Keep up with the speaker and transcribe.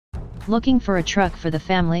Looking for a truck for the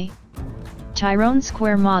family? Tyrone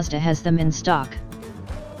Square Mazda has them in stock.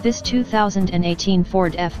 This 2018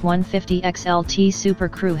 Ford F150 XLT Super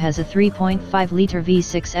Crew has a 3.5-liter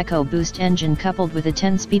V6 EcoBoost engine coupled with a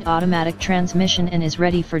 10-speed automatic transmission and is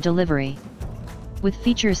ready for delivery. With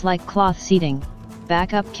features like cloth seating,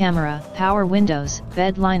 backup camera, power windows,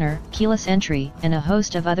 bed liner, keyless entry, and a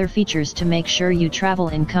host of other features to make sure you travel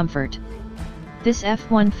in comfort. This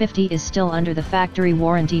F150 is still under the factory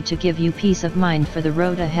warranty to give you peace of mind for the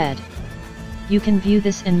road ahead. You can view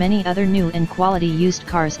this and many other new and quality used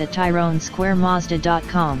cars at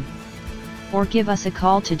tyronesquaremazda.com. Or give us a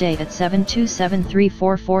call today at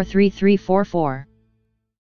 727-344-3344.